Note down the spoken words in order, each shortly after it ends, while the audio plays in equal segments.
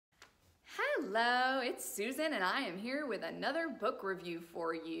Hello, it's Susan and I am here with another book review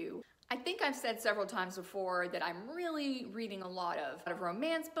for you. I think I've said several times before that I'm really reading a lot of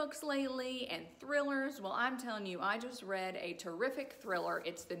romance books lately and thrillers. Well, I'm telling you, I just read a terrific thriller.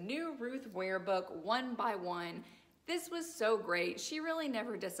 It's the new Ruth Ware book, One by One. This was so great. She really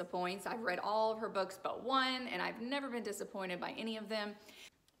never disappoints. I've read all of her books but one, and I've never been disappointed by any of them.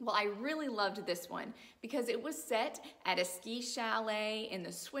 Well, I really loved this one because it was set at a ski chalet in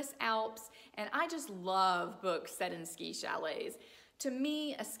the Swiss Alps, and I just love books set in ski chalets. To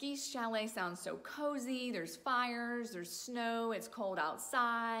me, a ski chalet sounds so cozy. There's fires, there's snow, it's cold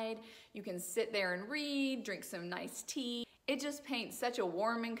outside. You can sit there and read, drink some nice tea. It just paints such a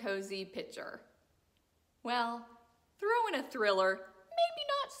warm and cozy picture. Well, throw in a thriller, maybe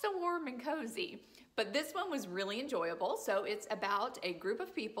not so warm and cozy. But this one was really enjoyable. So it's about a group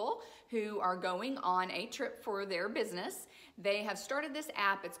of people who are going on a trip for their business. They have started this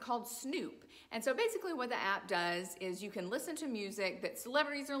app, it's called Snoop. And so basically what the app does is you can listen to music that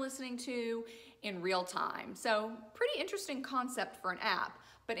celebrities are listening to in real time. So pretty interesting concept for an app.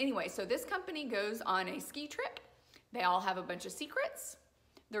 But anyway, so this company goes on a ski trip. They all have a bunch of secrets.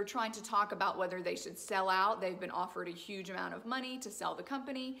 They're trying to talk about whether they should sell out. They've been offered a huge amount of money to sell the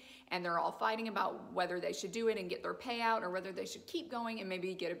company, and they're all fighting about whether they should do it and get their payout or whether they should keep going and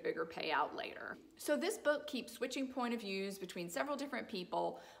maybe get a bigger payout later. So this book keeps switching point of views between several different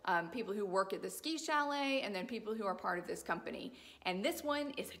people, people who work at the ski chalet and then people who are part of this company. And this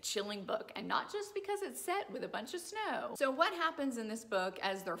one is a chilling book, and not just because it's set with a bunch of snow. So what happens in this book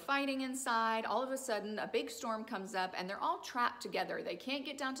as they're fighting inside, all of a sudden a big storm comes up and they're all trapped together. They can't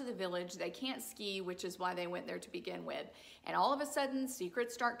get down to the village, they can't ski, which is why they went there to begin with. And all of a sudden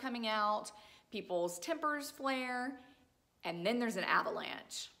secrets start coming out, people's tempers flare, and then there's an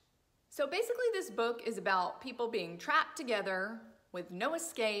avalanche. So basically this book is about people being trapped together with no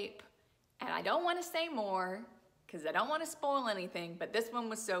escape, and I don't want to say more because I don't want to spoil anything, but this one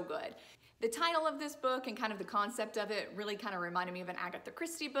was so good. The title of this book and kind of the concept of it really kind of reminded me of an Agatha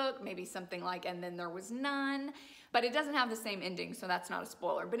Christie book, maybe something like And Then There Was None, but it doesn't have the same ending, so that's not a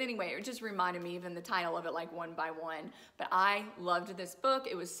spoiler. But anyway, it just reminded me, even the title of it, like One by One. But I loved this book.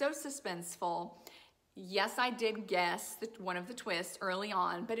 It was so suspenseful. Yes, I did guess one of the twists early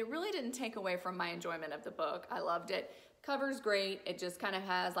on, but it really didn't take away from my enjoyment of the book. I loved it. Cover's great. It just kind of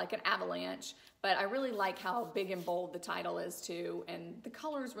has like an avalanche, but I really like how big and bold the title is too, and the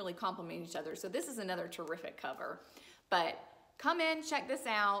colors really complement each other. So this is another terrific cover. But come in, check this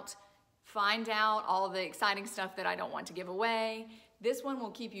out, find out all the exciting stuff that I don't want to give away. This one will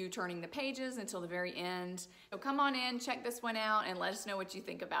keep you turning the pages until the very end. So come on in, check this one out, and let us know what you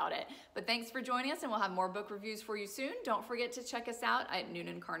think about it. But thanks for joining us, and we'll have more book reviews for you soon. Don't forget to check us out at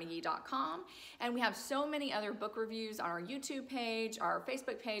noonandcarnegie.com. And we have so many other book reviews on our YouTube page, our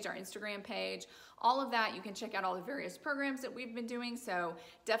Facebook page, our Instagram page. All of that, you can check out all the various programs that we've been doing. So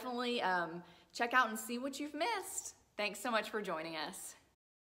definitely check out and see what you've missed. Thanks so much for joining us.